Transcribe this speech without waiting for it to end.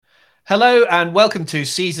Hello and welcome to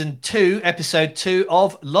Season 2, Episode 2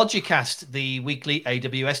 of Logicast, the weekly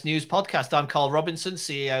AWS news podcast. I'm Carl Robinson,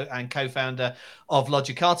 CEO and co-founder of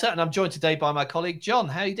Logicata, and I'm joined today by my colleague John.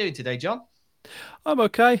 How are you doing today, John? I'm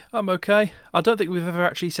okay. I'm okay. I don't think we've ever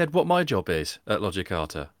actually said what my job is at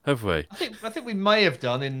Logicata, have we? I think we may have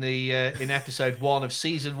done in Episode 1 of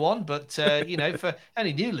Season 1, but for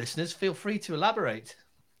any new listeners, feel free to elaborate.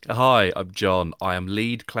 Hi, I'm John. I am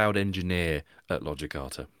lead cloud engineer at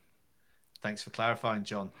Logicata. Thanks for clarifying,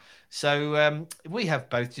 John. So we have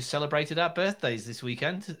both just celebrated our birthdays this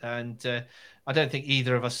weekend, and I don't think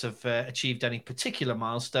either of us have achieved any particular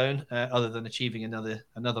milestone other than achieving another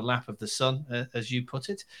lap of the sun, as you put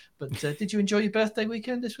it. But did you enjoy your birthday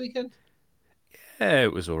weekend this weekend? Yeah,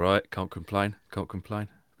 it was all right. Can't complain. Can't complain.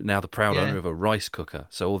 Now the proud owner Yeah. of a rice cooker,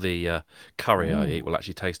 so all the curry I eat Ooh. will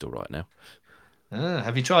actually taste all right now.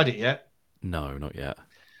 Have you tried it yet? No, not yet.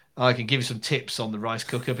 I can give you some tips on the rice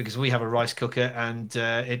cooker because we have a rice cooker and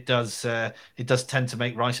it does tend to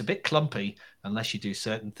make rice a bit clumpy unless you do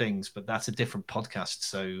certain things. But that's a different podcast.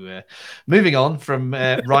 So moving on from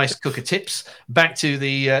rice cooker tips back to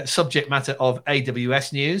the subject matter of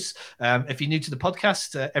AWS news. If you're new to the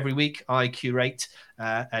podcast, every week I curate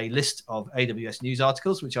a list of AWS news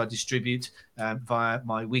articles which I distribute via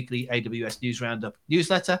my weekly AWS News Roundup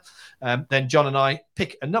newsletter. Then John and I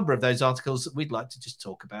pick a number of those articles that we'd like to just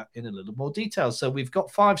talk about in a little more detail. So we've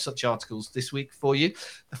got 5 such articles this week for you.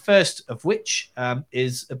 The first of which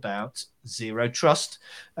is about zero trust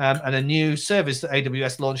and a new service that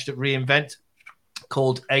AWS launched at reInvent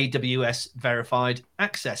called AWS Verified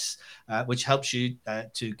Access, which helps you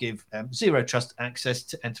to give zero trust access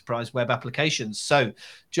to enterprise web applications. So,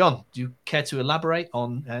 John, do you care to elaborate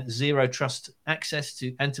on zero trust access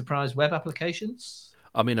to enterprise web applications?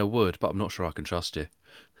 I mean, I would, but I'm not sure I can trust you.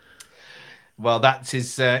 Well, that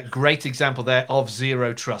is a great example there of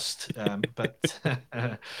zero trust. But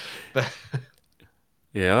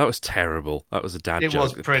Yeah, that was terrible. That was a dad it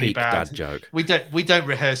was joke, a pretty peak dad bad. joke. We don't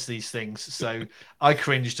rehearse these things, so I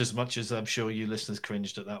cringed as much as I'm sure you listeners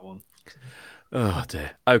cringed at that one. Oh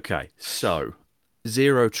dear. Okay, so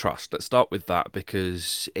zero trust. Let's start with that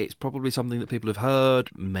because it's probably something that people have heard,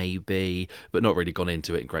 maybe, but not really gone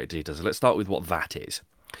into it in great detail. So let's start with what that is.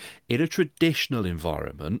 In a traditional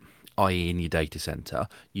environment, i.e., in your data center,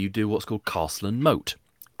 you do what's called castle and moat.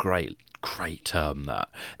 Great term that.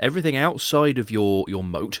 Everything outside of your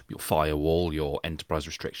moat, your firewall, your enterprise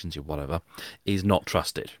restrictions, your whatever, is not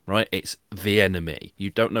trusted, right? It's the enemy.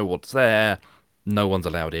 You don't know what's there. No one's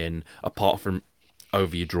allowed in apart from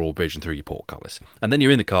over your drawbridge and through your portcullis. And then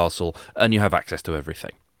you're in the castle and you have access to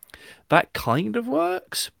everything. That kind of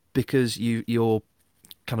works because you're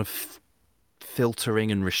kind of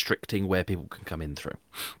filtering and restricting where people can come in through.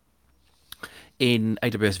 In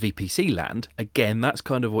AWS VPC land, again, that's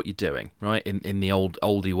kind of what you're doing, right? In the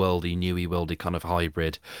oldie worldy, newy worldy kind of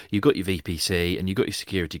hybrid, you've got your VPC and you've got your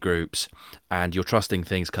security groups, and you're trusting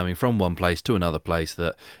things coming from one place to another place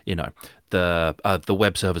that the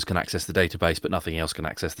web servers can access the database, but nothing else can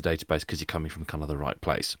access the database because you're coming from kind of the right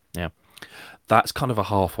place. Yeah, that's kind of a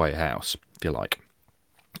halfway house, if you like.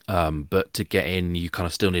 But to get in, you kind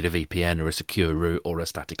of still need a VPN or a secure route or a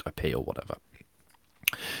static IP or whatever.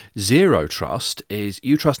 Zero trust is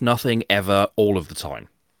you trust nothing ever, all of the time.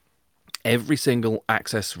 Every single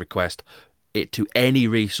access request to any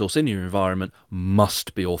resource in your environment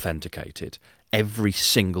must be authenticated every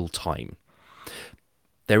single time.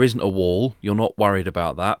 There isn't a wall. You're not worried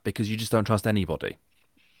about that because you just don't trust anybody.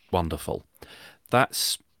 Wonderful.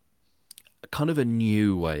 That's kind of a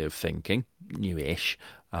new way of thinking, newish,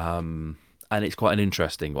 and it's quite an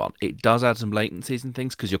interesting one. It does add some latencies and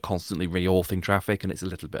things because you're constantly reauthing traffic, and it's a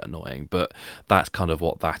little bit annoying. But that's kind of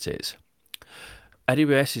what that is.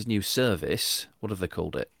 AWS's new service, what have they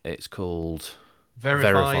called it? It's called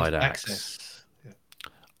Verified Verified Acts. access. Yeah.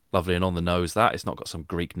 Lovely and on the nose. That it's not got some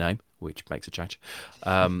Greek name, which makes a change.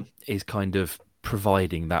 Is kind of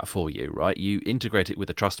providing that for you, right? You integrate it with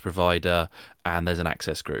a trust provider, and there's an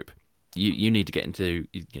access group. You need to get into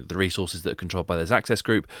the resources that are controlled by this access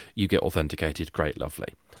group. You get authenticated. Great,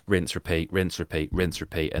 lovely. Rinse, repeat, rinse, repeat, rinse,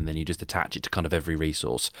 repeat, and then you just attach it to kind of every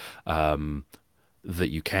resource that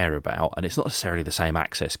you care about. And it's not necessarily the same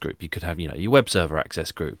access group. You could have your web server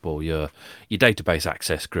access group, or your database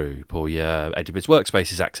access group, or your AWS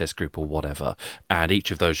Workspaces access group, or whatever. And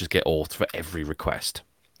each of those just get auth for every request.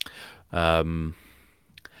 Um,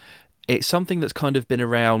 it's something that's kind of been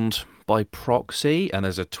around by proxy, and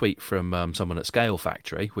there's a tweet from someone at Scale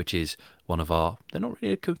Factory, which is one of they're not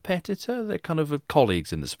really a competitor, they're kind of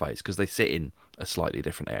colleagues in the space because they sit in a slightly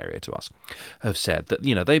different area to us, have said that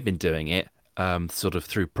they've been doing it sort of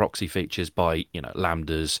through proxy features by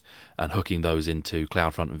lambdas and hooking those into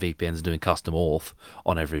CloudFront and VPNs and doing custom auth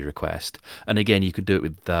on every request. And again, you could do it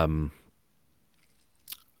with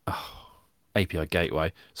API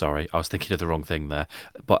gateway. Sorry, I was thinking of the wrong thing there.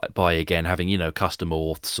 But by again having custom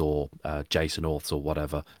auths or JSON auths or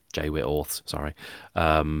whatever, JWT auths. Sorry,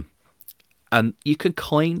 and you can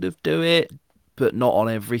kind of do it, but not on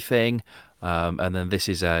everything. And then this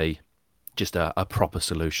is just a proper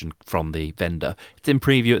solution from the vendor. It's in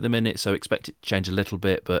preview at the minute, so expect it to change a little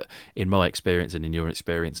bit. But in my experience and in your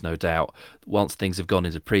experience, no doubt, once things have gone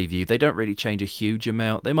into preview, they don't really change a huge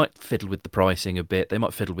amount. They might fiddle with the pricing a bit, they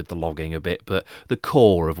might fiddle with the logging a bit, but the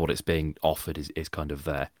core of what it's being offered is kind of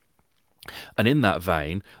there. And in that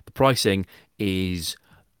vein, the pricing is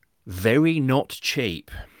very not cheap.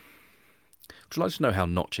 Would you like to know how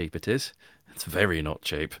not cheap it is? It's very not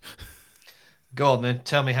cheap. Go on then.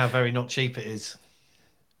 Tell me how very not cheap it is.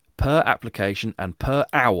 Per application and per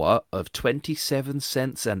hour of 27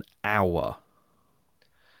 cents an hour.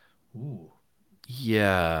 Ooh,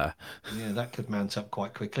 Yeah. yeah, that could mount up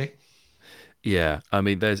quite quickly. Yeah. I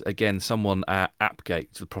mean, there's again someone at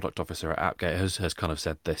Appgate, the product officer at Appgate, has kind of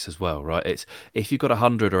said this as well, right? It's if you've got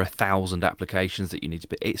 100 or 1,000 applications that you need to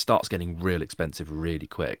be, it starts getting real expensive really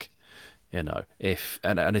quick. If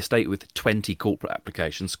an estate with 20 corporate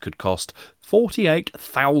applications could cost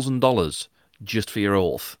 $48,000 just for your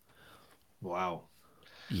auth. Wow.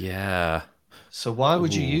 Yeah. So why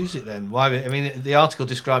would you Ooh. use it then? Why? I mean, the article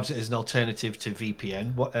describes it as an alternative to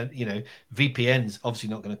VPN. What VPN's obviously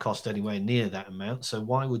not going to cost anywhere near that amount. So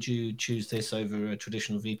why would you choose this over a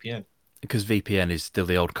traditional VPN? Because VPN is still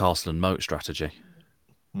the old castle and moat strategy,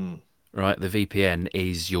 Hmm. right? The VPN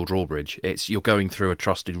is your drawbridge. It's you're going through a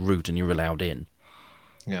trusted route and you're allowed in.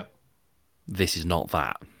 Yeah. This is not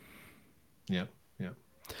that. Yeah. Yeah.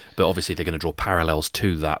 But obviously they're going to draw parallels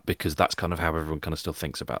to that because that's kind of how everyone kind of still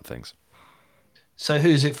thinks about things. So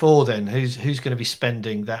who's it for then? Who's going to be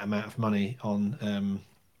spending that amount of money on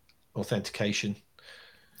authentication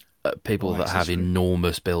People or that access have route?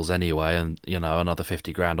 enormous bills anyway, and another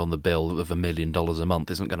 50 grand on the bill of $1 million a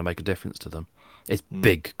month isn't going to make a difference to them. It's Hmm.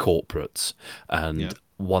 big corporates, Yeah. and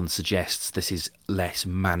one suggests this is less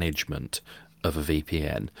management of a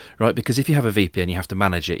VPN, right? Because if you have a VPN, you have to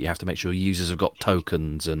manage it, you have to make sure users have got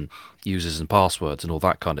tokens and users and passwords and all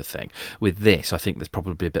that kind of thing. With this, I think there's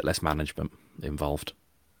probably a bit less management involved.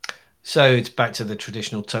 So it's back to the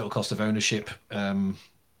traditional total cost of ownership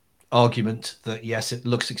argument that yes, it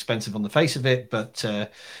looks expensive on the face of it, but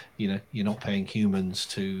you're not paying humans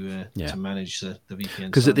Yeah. to manage the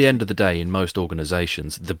VPN Because at side of the end things. of the day, in most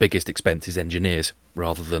organizations, the biggest expense is engineers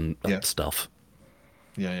rather than Yeah, stuff.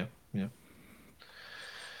 yeah, yeah, yeah.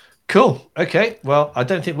 Cool. Okay. Well, I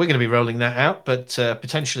don't think we're going to be rolling that out, but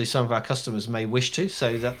potentially some of our customers may wish to.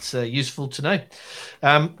 So that's useful to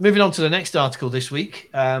know. Moving on to the next article this week.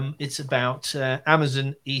 It's about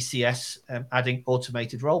Amazon ECS adding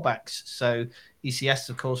automated rollbacks. So ECS,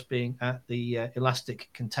 of course, being at the Elastic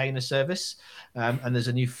Container Service. And there's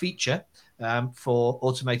a new feature for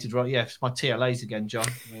automated roll. Yeah, it's my TLAs again, John.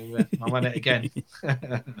 I run it again.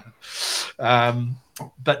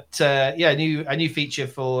 But yeah, a new feature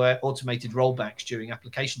for automated rollbacks during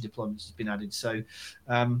application deployments has been added. So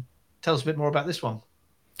tell us a bit more about this one.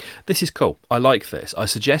 This is cool. I like this. I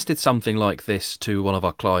suggested something like this to one of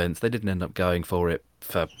our clients. They didn't end up going for it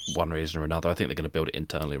for one reason or another. I think they're going to build it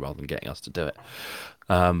internally rather than getting us to do it.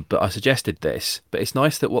 But I suggested this. But it's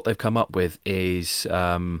nice that what they've come up with is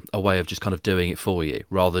a way of just kind of doing it for you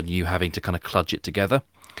rather than you having to kind of kludge it together,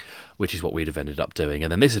 which is what we'd have ended up doing.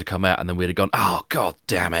 And then this had come out and then we'd have gone, oh, God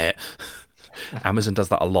damn it. Amazon does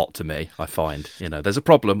that a lot to me, I find. There's a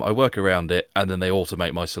problem, I work around it, and then they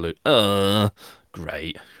automate my solution.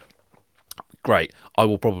 Great. Great. I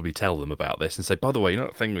will probably tell them about this and say, by the way,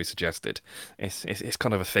 that thing we suggested? It's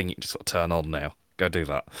kind of a thing you just got to turn on now. Go do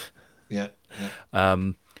that. Yeah, yeah,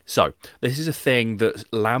 So this is a thing that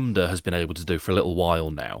Lambda has been able to do for a little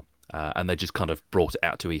while now, and they just kind of brought it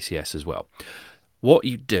out to ECS as well. What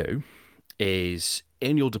you do is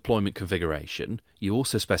in your deployment configuration, you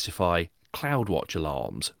also specify CloudWatch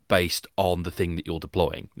alarms based on the thing that you're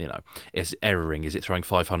deploying. Is it erroring? Is it throwing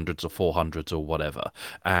 500s or 400s or whatever?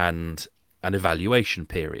 And an evaluation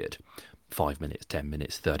period, 5 minutes, 10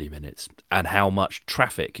 minutes, 30 minutes, and how much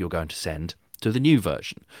traffic you're going to send to the new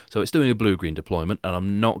version. So it's doing a blue-green deployment, and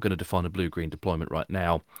I'm not going to define a blue-green deployment right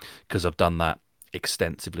now because I've done that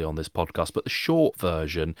extensively on this podcast. But the short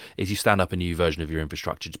version is you stand up a new version of your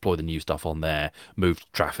infrastructure, deploy the new stuff on there, move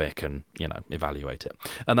traffic, and evaluate it.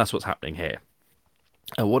 And that's what's happening here.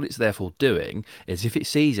 And what it's therefore doing is if it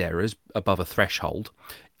sees errors above a threshold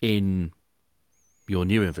in your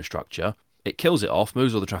new infrastructure, It kills it off,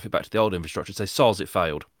 moves all the traffic back to the old infrastructure, says, "Soz, it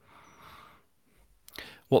failed."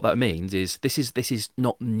 What that means is this is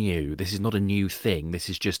not new. This is not a new thing. This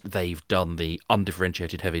is just they've done the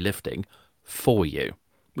undifferentiated heavy lifting for you,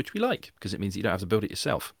 which we like because it means you don't have to build it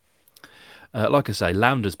yourself. Like I say,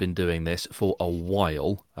 Lambda's been doing this for a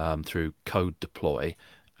while through code deploy,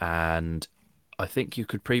 and I think you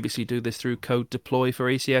could previously do this through code deploy for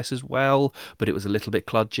ECS as well, but it was a little bit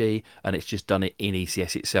kludgy, and it's just done it in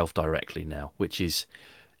ECS itself directly now, which is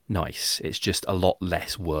nice. It's just a lot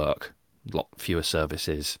less work, a lot fewer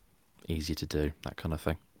services, easy to do, that kind of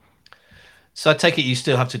thing. So I take it you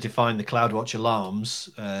still have to define the CloudWatch alarms.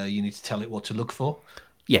 You need to tell it what to look for, or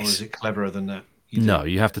is Yes. it cleverer than that? You do. No,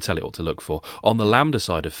 you have to tell it what to look for. On the Lambda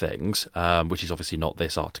side of things, which is obviously not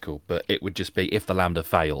this article, but it would just be if the Lambda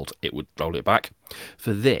failed, it would roll it back.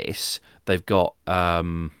 For this, they've got,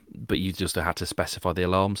 but you just had to specify the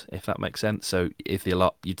alarms, if that makes sense. So if the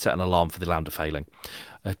alarm, you'd set an alarm for the Lambda failing.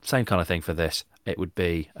 Same kind of thing for this. It would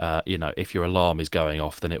be, if your alarm is going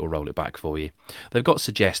off, then it will roll it back for you. They've got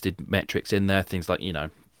suggested metrics in there, things like,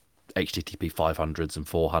 HTTP 500s and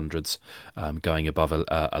 400s going above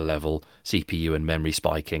a level, CPU and memory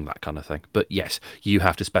spiking, that kind of thing. But yes, you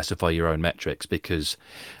have to specify your own metrics because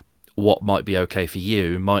what might be okay for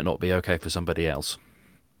you might not be okay for somebody else.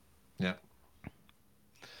 Yeah.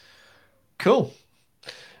 Cool.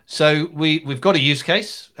 So we've got a use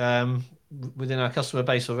case within our customer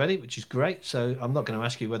base already, which is great. So I'm not going to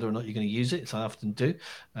ask you whether or not you're going to use it, as I often do,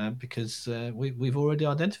 because we've already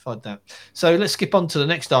identified that. So let's skip on to the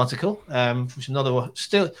next article, which is another one,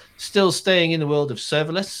 still staying in the world of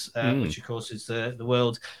serverless, which of course is the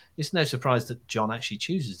world. It's no surprise that John actually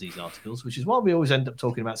chooses these articles, which is why we always end up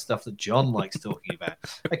talking about stuff that John likes talking about.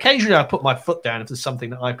 Occasionally, I put my foot down if there's something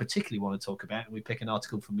that I particularly want to talk about, and we pick an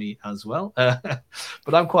article for me as well. But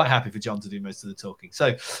I'm quite happy for John to do most of the talking.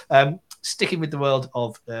 So, sticking with the world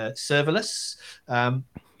of serverless,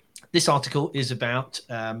 this article is about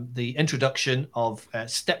the introduction of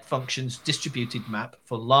step functions distributed map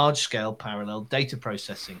for large-scale parallel data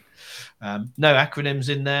processing. No acronyms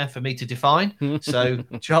in there for me to define. So,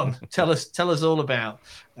 John, tell us all about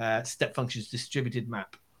step functions distributed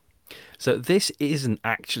map. So this isn't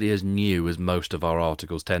actually as new as most of our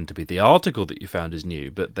articles tend to be. The article that you found is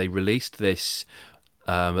new, but they released this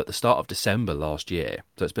at the start of December last year.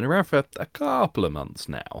 So it's been around for a couple of months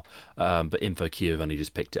now. But InfoQ have only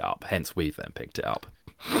just picked it up, hence we've then picked it up.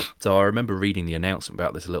 So I remember reading the announcement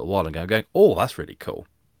about this a little while ago, going, "Oh, that's really cool."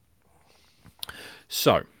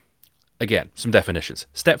 So, again, some definitions.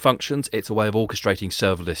 Step functions, it's a way of orchestrating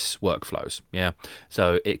serverless workflows. Yeah.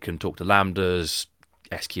 So it can talk to lambdas,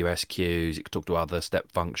 SQS queues, it can talk to other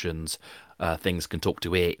step functions, things can talk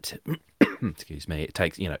to it. Excuse me. It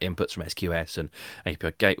takes, inputs from SQS and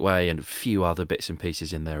API Gateway and a few other bits and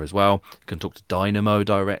pieces in there as well. It can talk to Dynamo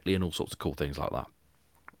directly and all sorts of cool things like that.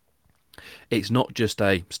 It's not just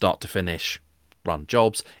a start to finish run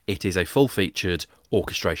jobs. It is a full-featured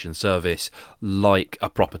orchestration service like a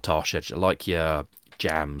proper task scheduler, like your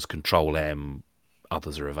Jams, Control M,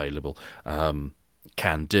 others are available.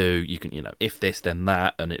 Can do, you can, if this then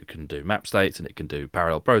that, and it can do map states, and it can do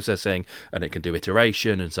parallel processing, and it can do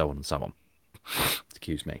iteration, and so on and so on.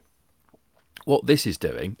 Excuse me. What this is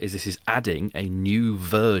doing is this is adding a new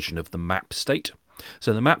version of the map state.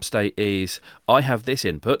 So the map state is, I have this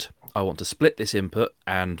input, I want to split this input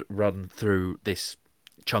and run through this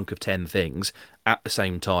chunk of 10 things at the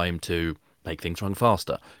same time to make things run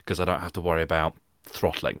faster, because I don't have to worry about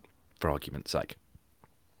throttling, for argument's sake.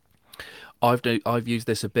 I've used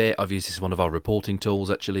this a bit. I've used this as one of our reporting tools,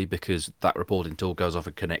 actually, because that reporting tool goes off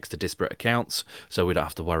and connects to disparate accounts, so we don't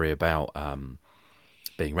have to worry about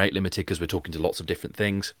being rate limited because we're talking to lots of different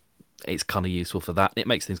things. It's kind of useful for that. It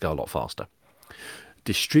makes things go a lot faster.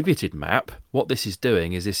 Distributed map, what this is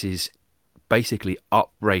doing is this is basically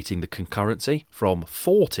uprating the concurrency from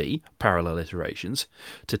 40 parallel iterations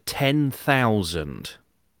to 10,000.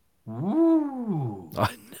 Ooh.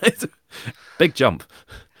 Big jump.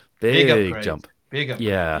 Big upgrade. jump. Big upgrade.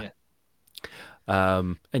 Yeah.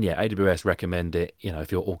 And yeah, AWS recommend it,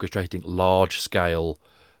 if you're orchestrating large scale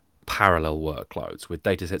parallel workloads with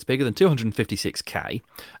datasets bigger than 256K.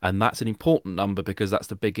 And that's an important number because that's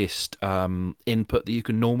the biggest input that you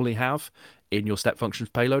can normally have in your step functions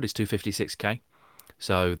payload is 256K.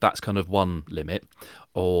 So that's kind of one limit,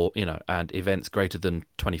 or, and events greater than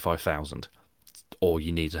 25,000, or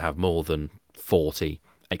you need to have more than 40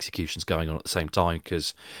 executions going on at the same time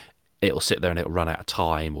because it'll sit there and it'll run out of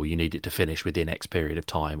time, or you need it to finish within X period of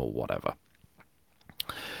time or whatever.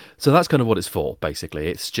 So that's kind of what it's for, basically.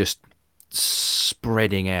 It's just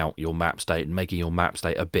spreading out your map state and making your map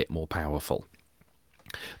state a bit more powerful.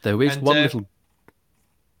 There is And one little,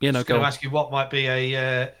 just going go to on. ask you what might be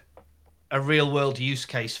a real world use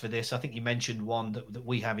case for this. I think you mentioned one that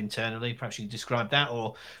we have internally. Perhaps you can describe that,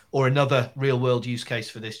 or another real world use case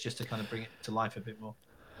for this, just to kind of bring it to life a bit more.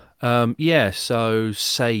 Yeah, so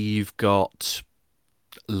say you've got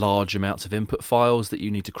large amounts of input files that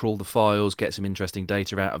you need to crawl the files, get some interesting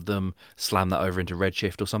data out of them, slam that over into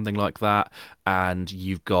Redshift or something like that, and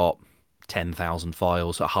you've got 10,000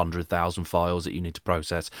 files, 100,000 files that you need to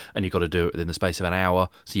process, and you've got to do it within the space of an hour,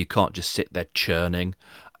 so you can't just sit there churning.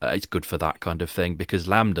 It's good for that kind of thing because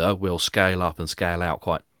Lambda will scale up and scale out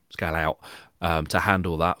to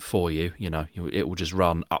handle that for you. It will just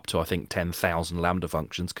run up to I think 10,000 Lambda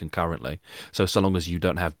functions concurrently. So long as you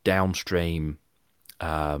don't have downstream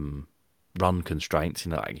run constraints,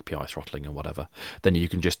 like API throttling and whatever, then you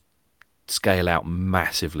can just scale out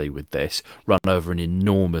massively with this, run over an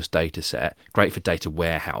enormous data set, great for data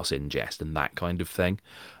warehouse ingest and that kind of thing,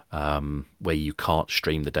 where you can't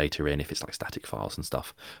stream the data in if it's like static files and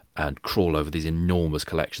stuff, and crawl over these enormous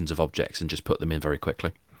collections of objects and just put them in very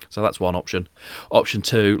quickly. So that's one option. Option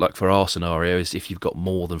two, like for our scenario, is if you've got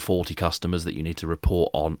more than 40 customers that you need to report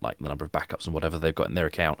on, like the number of backups and whatever they've got in their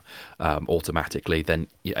account automatically, then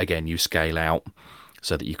again, you scale out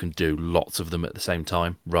so that you can do lots of them at the same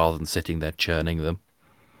time rather than sitting there churning them.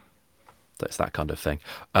 That's that kind of thing.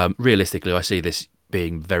 Realistically, I see this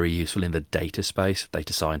being very useful in the data space,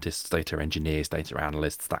 data scientists, data engineers, data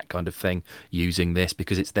analysts, that kind of thing, using this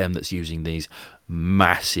because it's them that's using these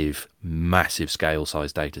massive, massive scale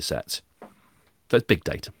size data sets. So it's big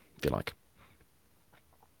data, if you like.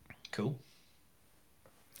 Cool.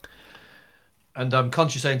 And I'm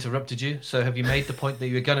conscious I interrupted you. So have you made the point that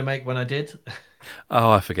you were going to make when I did?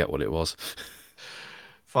 Oh, I forget what it was.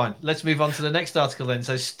 Fine. Let's move on to the next article then.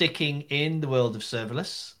 So, sticking in the world of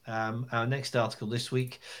serverless, our next article this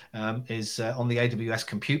week is on the AWS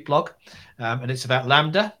Compute blog, and it's about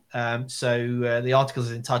Lambda. The article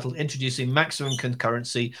is entitled "Introducing Maximum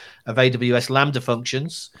Concurrency of AWS Lambda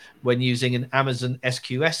Functions When Using an Amazon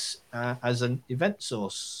SQS as an Event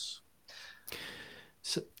Source."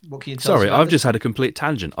 So, what can you tell us Sorry, about I've this just one? had a complete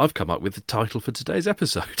tangent. I've come up with the title for today's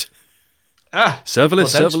episode. Ah,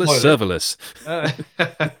 Serverless, well, don't serverless, spoil it.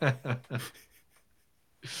 serverless. Uh,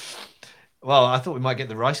 well, I thought we might get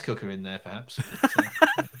the rice cooker in there, perhaps,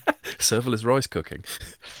 but. Serverless rice cooking.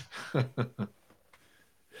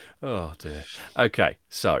 Oh dear. Okay,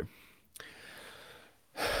 so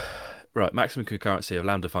right, maximum concurrency of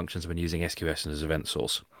Lambda functions when using SQS as event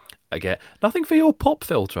source. I get nothing for your pop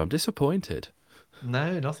filter. I'm disappointed.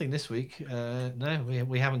 No, nothing this week. No,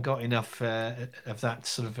 we haven't got enough of that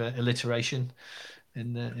sort of alliteration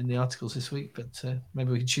in the articles this week. But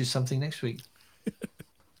maybe we can choose something next week.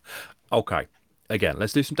 Okay, again,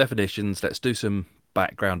 let's do some definitions. Let's do some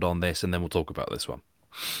background on this, and then we'll talk about this one.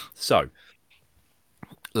 So,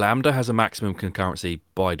 Lambda has a maximum concurrency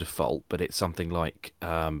by default, but it's something like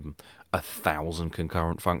 1,000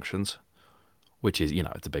 concurrent functions, which is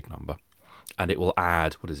it's a big number, and it will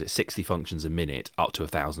add what is it 60 functions a minute up to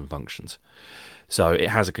 1,000 functions. So it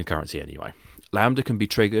has a concurrency anyway. Lambda can be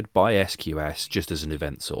triggered by SQS just as an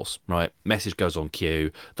event source, right? Message goes on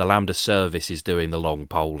queue. The Lambda service is doing the long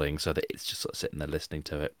polling so that it's just sort of sitting there listening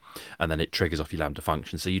to it. And then it triggers off your Lambda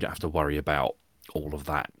function. So you don't have to worry about all of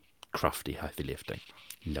that crufty, heavy lifting.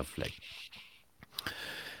 Lovely.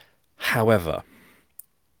 However,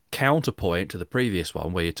 counterpoint to the previous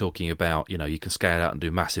one where you're talking about, you can scale out and do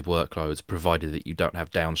massive workloads provided that you don't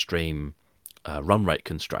have downstream run rate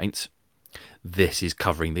constraints. This is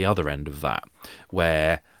covering the other end of that,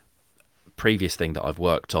 where previous thing that I've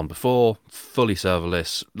worked on before, fully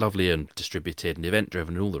serverless, lovely and distributed and event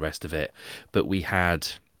driven and all the rest of it, but we had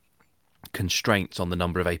constraints on the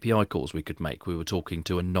number of API calls we could make. We were talking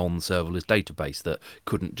to a non-serverless database that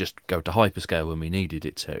couldn't just go to hyperscale when we needed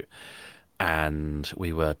it to. And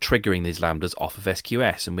we were triggering these lambdas off of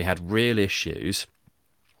SQS, and we had real issues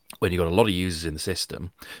when you've got a lot of users in the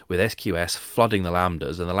system with SQS flooding the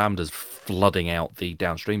lambdas and the lambdas flooding out the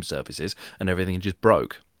downstream services, and everything just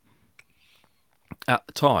broke. At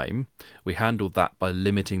the time, we handled that by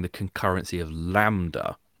limiting the concurrency of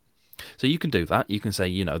lambda. So you can do that. You can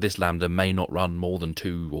say, this lambda may not run more than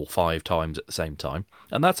 2 or 5 times at the same time,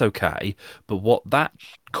 and that's okay. But what that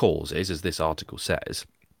causes, as this article says,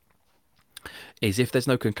 is if there's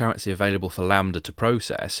no concurrency available for Lambda to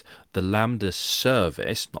process, the Lambda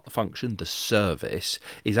service, not the function, the service,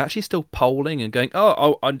 is actually still polling and going,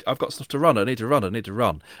 I've got stuff to run, I need to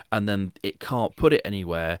run. And then it can't put it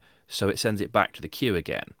anywhere, so it sends it back to the queue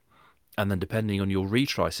again. And then depending on your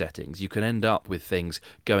retry settings, you can end up with things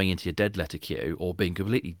going into your dead letter queue or being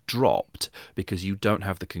completely dropped because you don't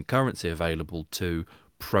have the concurrency available to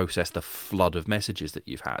process the flood of messages that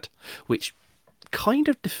you've had, which kind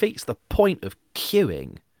of defeats the point of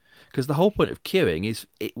queuing. Because the whole point of queuing is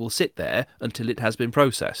it will sit there until it has been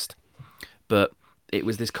processed. But it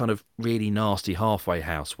was this kind of really nasty halfway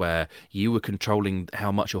house where you were controlling how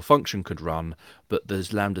much your function could run, but the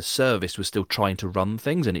Lambda service was still trying to run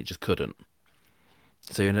things and it just couldn't.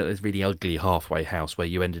 So you're in this really ugly halfway house where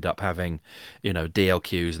you ended up having,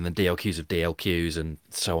 DLQs and then DLQs of DLQs and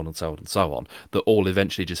so on and so on and so on, that all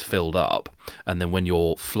eventually just filled up. And then when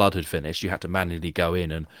your flood had finished, you had to manually go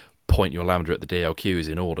in and point your Lambda at the DLQs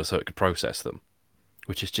in order so it could process them,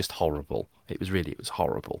 which is just horrible. It was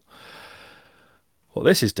horrible. What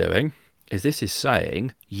this is doing is this is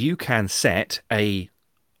saying you can set a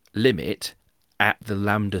limit at the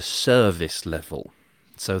Lambda service level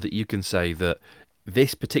so that you can say that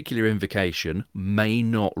this particular invocation may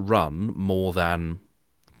not run more than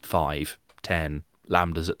 5, 10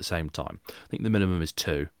 Lambdas at the same time. I think the minimum is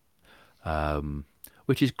 2,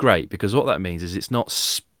 which is great because what that means is it's not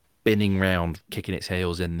spinning round, kicking its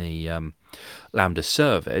heels in the Lambda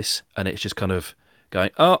service, and it's just kind of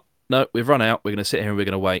going, oh, no, we've run out. We're going to sit here and we're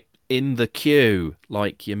going to wait in the queue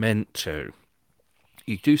like you're meant to.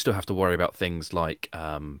 You do still have to worry about things like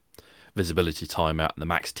visibility timeout and the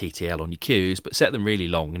max TTL on your queues, but set them really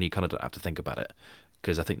long and you kind of don't have to think about it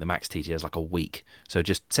because I think the max TTL is like a week. So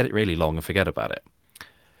just set it really long and forget about it.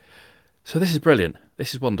 So this is brilliant.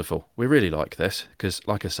 This is wonderful. We really like this because,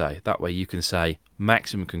 like I say, that way you can say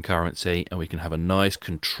maximum concurrency and we can have a nice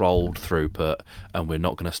controlled throughput and we're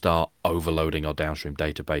not going to start overloading our downstream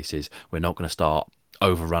databases. We're not going to start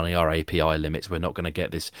overrunning our API limits. We're not going to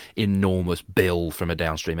get this enormous bill from a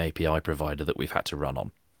downstream API provider that we've had to run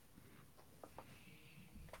on.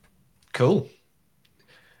 Cool.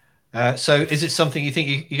 So is it something you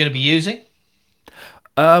think you're going to be using?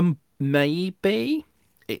 Maybe.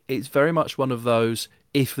 It's very much one of those,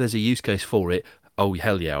 if there's a use case for it, oh,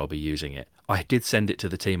 hell yeah, I'll be using it. I did send it to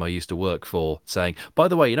the team I used to work for saying, by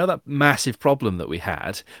the way, you know that massive problem that we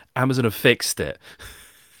had? Amazon have fixed it.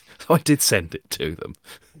 So I did send it to them.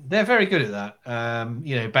 They're very good at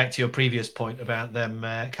that. Back to your previous point about them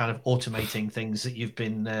kind of automating things that you've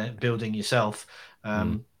been building yourself.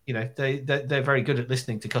 Mm. They're very good at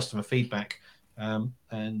listening to customer feedback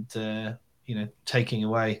and taking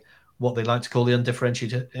away what they like to call the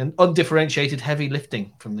undifferentiated heavy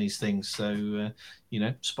lifting from these things. So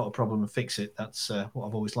spot a problem and fix it. That's what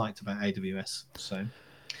I've always liked about AWS. So.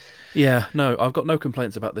 Yeah, no, I've got no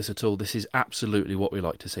complaints about this at all. This is absolutely what we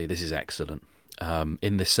like to see. This is excellent.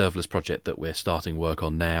 In this serverless project that we're starting work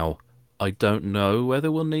on now, I don't know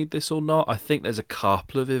whether we'll need this or not. I think there's a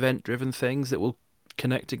couple of event-driven things that will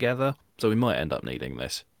connect together, so we might end up needing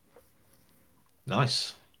this.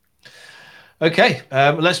 Nice. Okay,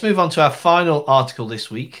 let's move on to our final article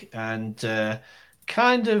this week, and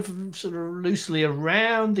kind of sort of loosely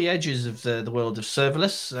around the edges of the world of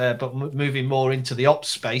serverless, but moving more into the ops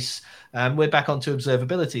space. We're back onto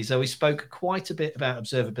observability. So we spoke quite a bit about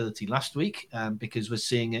observability last week because we're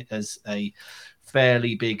seeing it as a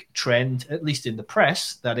fairly big trend, at least in the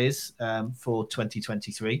press, that is, for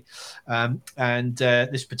 2023.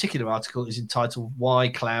 This particular article is entitled Why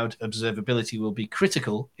Cloud Observability Will Be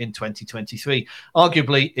Critical in 2023.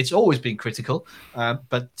 Arguably, it's always been critical,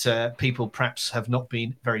 but people perhaps have not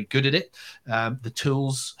been very good at it. The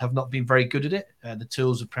tools have not been very good at it. The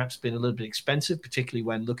tools have perhaps been a little bit expensive, particularly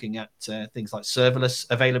when looking at things like serverless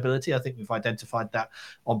availability. I think we've identified that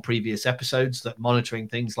on previous episodes, that monitoring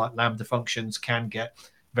things like Lambda functions can get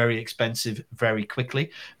very expensive very quickly.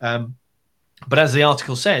 But as the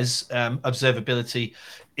article says, observability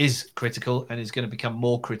is critical and is going to become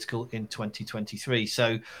more critical in 2023.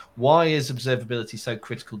 So why is observability so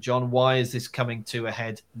critical, John? Why is this coming to a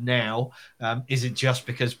head now? Is it just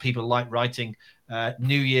because people like writing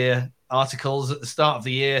New Year articles at the start of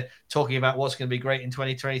the year talking about what's going to be great in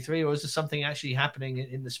 2023? Or is there something actually happening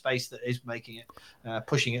in the space that is making it,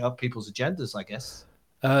 pushing it up people's agendas, I guess?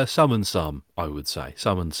 Some and some, I would say.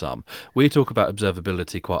 Some and some. We talk about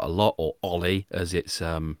observability quite a lot, or OLLI as it's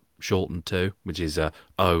shortened to, which is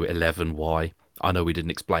O11Y. I know we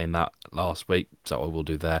didn't explain that last week, so I will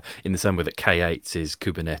do there. In the same way that K8 is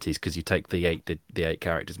Kubernetes, because you take the eight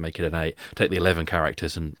characters, make it an 8. Take the 11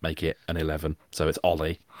 characters and make it an 11. So it's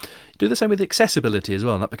OLLI. Do the same with accessibility as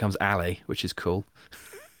well, and that becomes ALLI, which is cool.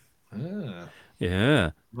 Ah,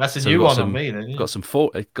 Yeah. that's a So we've new got one on some me then. Yeah. got some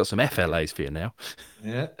FLAs for you now.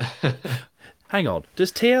 Yeah. Hang on.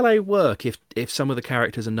 Does TLA work if some of the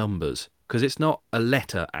characters are numbers? Because it's not a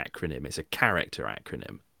letter acronym, it's a character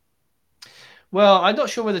acronym. Well, I'm not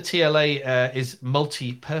sure whether TLA is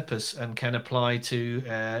multi-purpose and can apply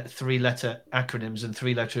to three-letter acronyms and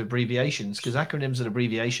three-letter abbreviations, because acronyms and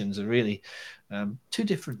abbreviations are really two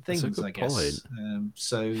different That's a things, I good point. guess.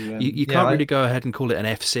 So You yeah, can't really go ahead and call it an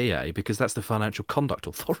FCA because that's the Financial Conduct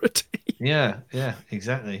Authority. yeah,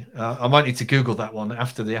 exactly. I might need to Google that one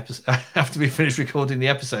after the episode, after we finish recording the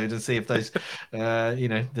episode, and see if those,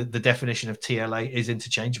 the definition of TLA is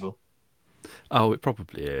interchangeable. Oh, it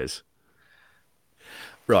probably is.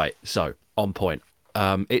 Right, so on point.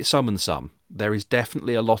 It's some and some. There is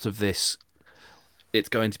definitely a lot of this. It's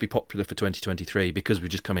going to be popular for 2023 because we've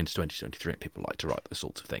just come into 2023 and people like to write those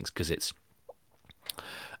sorts of things because it's,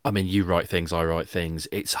 I mean, you write things, I write things.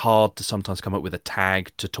 It's hard to sometimes come up with a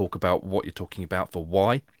tag to talk about what you're talking about for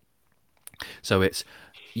why. So it's,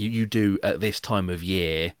 you do at this time of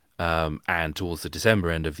year, and towards the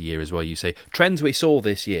December end of the year as well, you say trends we saw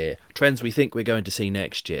this year, trends we think we're going to see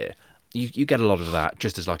next year. You get a lot of that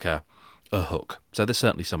just as like a hook. So there's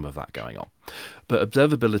certainly some of that going on. But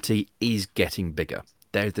observability is getting bigger.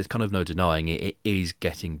 There's kind of no denying it. It is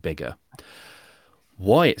getting bigger.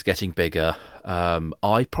 Why it's getting bigger,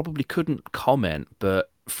 I probably couldn't comment,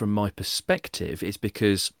 but from my perspective, it's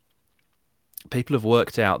because people have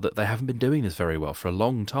worked out that they haven't been doing this very well for a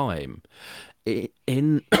long time.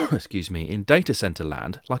 In excuse me, in data center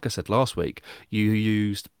land, like I said last week, you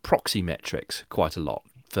used proxy metrics quite a lot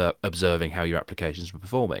for observing how your applications were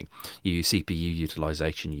performing. You use CPU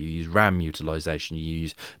utilization, you use RAM utilization, you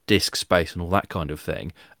use disk space, and all that kind of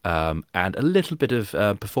thing, and a little bit of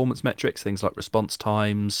performance metrics, things like response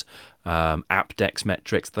times, app dex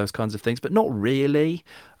metrics, those kinds of things, but not really.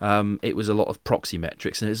 It was a lot of proxy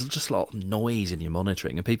metrics, and it was just a lot of noise in your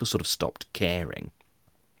monitoring, and people sort of stopped caring.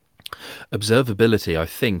 Observability, I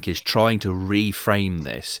think, is trying to reframe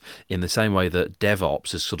this in the same way that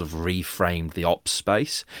DevOps has sort of reframed the ops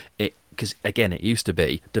space. It because again, it used to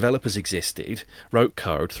be developers existed, wrote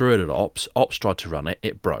code, threw it at ops. Ops tried to run it,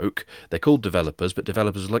 it broke. They called developers, but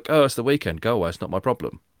developers were like, "Oh, it's the weekend. Go away. It's not my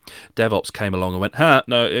problem." DevOps came along and went, "Ha,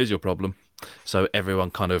 no, it is your problem." So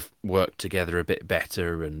everyone kind of worked together a bit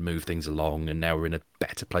better and moved things along, and now we're in a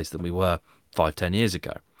better place than we were 5, 10 years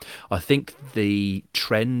ago. I think the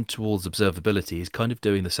trend towards observability is kind of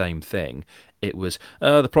doing the same thing. It was,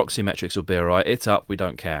 the proxy metrics will be all right. It's up. We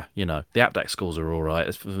don't care. The AppDex scores are all right.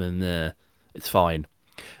 It's fine.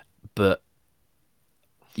 But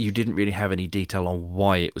you didn't really have any detail on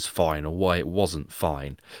why it was fine or why it wasn't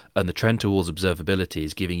fine. And the trend towards observability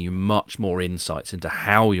is giving you much more insights into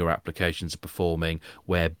how your applications are performing,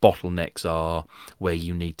 where bottlenecks are, where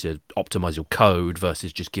you need to optimize your code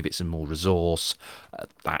versus just give it some more resource,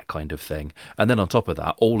 that kind of thing. And then on top of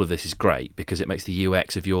that, all of this is great because it makes the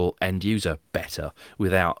UX of your end user better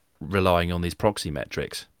without relying on these proxy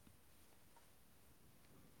metrics.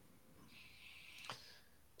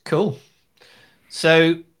 Cool.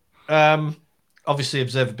 So, um, obviously,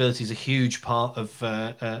 observability is a huge part of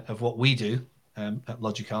what we do at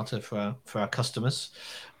Logicata for our customers.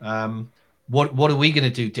 What are we going to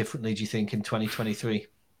do differently? Do you think in 2023?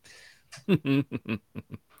 I'm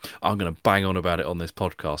going to bang on about it on this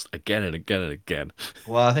podcast again and again and again.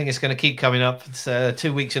 Well, I think it's going to keep coming up. It's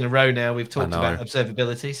 2 weeks in a row now. We've I talked about know.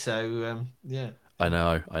 observability. So, yeah. I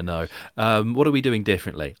know, I know. What are we doing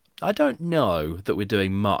differently? I don't know that we're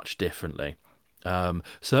doing much differently.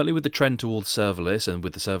 Certainly, with the trend towards serverless and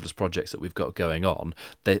with the serverless projects that we've got going on,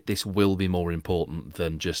 this will be more important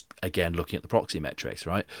than just, again, looking at the proxy metrics,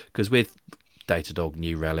 right? Because with Datadog,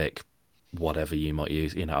 New Relic, whatever you might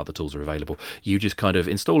use, other tools are available. You just kind of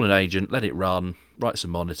install an agent, let it run, write some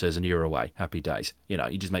monitors, and you're away. Happy days. You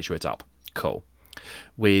just make sure it's up. Cool.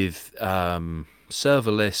 With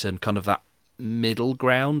serverless and kind of that middle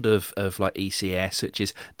ground of like ECS, which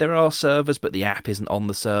is there are servers, but the app isn't on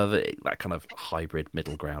the server, that kind of hybrid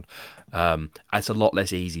middle ground. It's a lot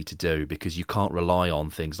less easy to do because you can't rely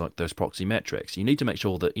on things like those proxy metrics. You need to make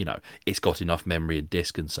sure that, it's got enough memory and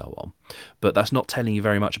disk and so on. But that's not telling you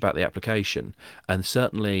very much about the application. And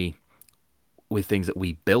certainly with things that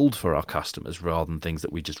we build for our customers rather than things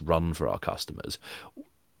that we just run for our customers,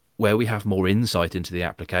 where we have more insight into the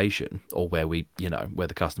application or where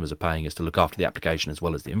the customers are paying us to look after the application as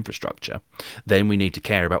well as the infrastructure, then we need to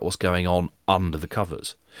care about what's going on under the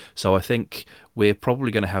covers. So I think we're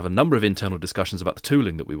probably going to have a number of internal discussions about the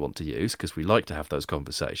tooling that we want to use because we like to have those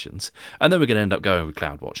conversations. And then we're going to end up going with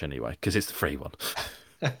CloudWatch anyway because it's the free one.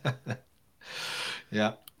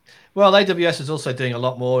 Yeah. Well, AWS is also doing a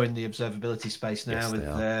lot more in the observability space now Yes, they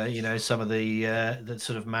with are. some of the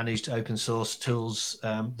sort of managed open source tools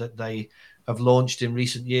that they have launched in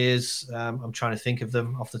recent years. I'm trying to think of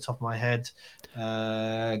them off the top of my head.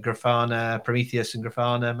 Grafana, Prometheus and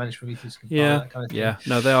Grafana, Managed Prometheus, Grafana, Yeah, that kind of thing. yeah.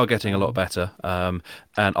 No, they are getting a lot better. And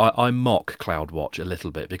I mock CloudWatch a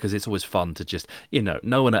little bit because it's always fun to just,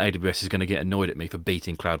 no one at AWS is going to get annoyed at me for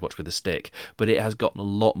beating CloudWatch with a stick, but it has gotten a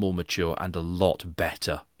lot more mature and a lot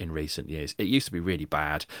better in recent years. It used to be really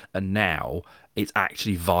bad, and now it's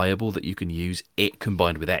actually viable that you can use it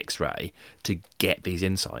combined with X-Ray to get these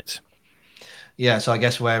insights. Yeah, so I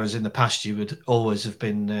guess whereas in the past you would always have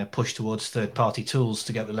been pushed towards third-party tools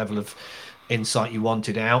to get the level of insight you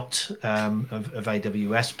wanted out of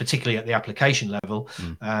AWS, particularly at the application level.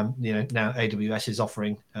 Mm. Now AWS is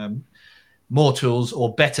offering more tools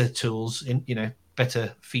or better tools in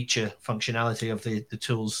better feature functionality of the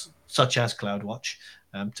tools such as CloudWatch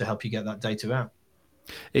to help you get that data out.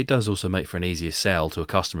 It does also make for an easier sell to a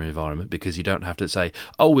customer environment because you don't have to say,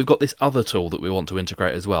 oh, we've got this other tool that we want to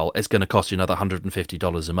integrate as well. It's going to cost you another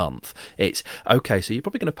 $150 a month. It's okay, so you're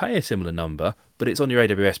probably going to pay a similar number, but it's on your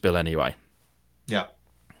AWS bill anyway. Yeah,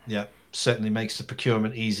 yeah, certainly makes the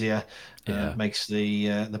procurement easier, Yeah. makes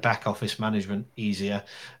the back office management easier.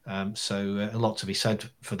 So a lot to be said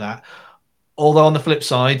for that. Although on the flip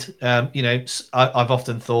side, I've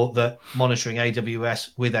often thought that monitoring AWS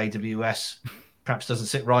with AWS perhaps doesn't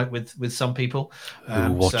sit right with some people. Who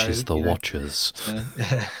So watches the watchers?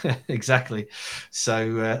 exactly.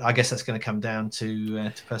 So I guess that's going to come down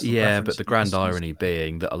to personal Yeah, but preference the for grand customers. irony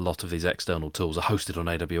being that a lot of these external tools are hosted on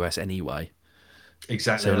AWS anyway.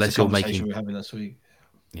 Exactly. So That's a unless you're conversation making we were having last week.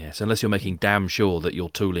 Yes, unless you're making damn sure that your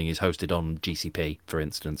tooling is hosted on GCP, for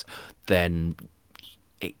instance, then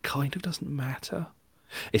it kind of doesn't matter.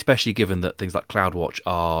 Especially given that things like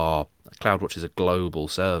CloudWatch is a global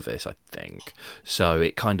service, I think. So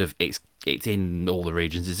it's in all the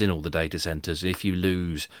regions, it's in all the data centers. If you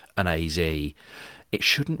lose an AZ, it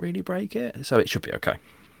shouldn't really break it, so it should be okay.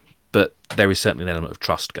 But there is certainly an element of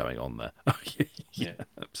trust going on there. Yeah, Yeah.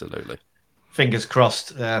 absolutely. Fingers crossed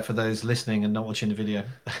for those listening and not watching the video.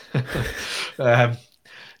 um,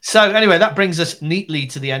 So anyway, that brings us neatly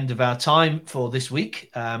to the end of our time for this week.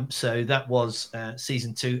 So that was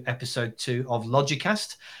season 2, episode 2 of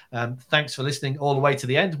Logicast. Thanks for listening all the way to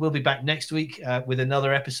the end. We'll be back next week with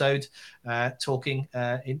another episode talking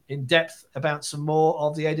in depth about some more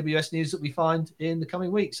of the AWS news that we find in the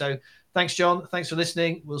coming week. So thanks, John. Thanks for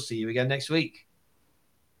listening. We'll see you again next week.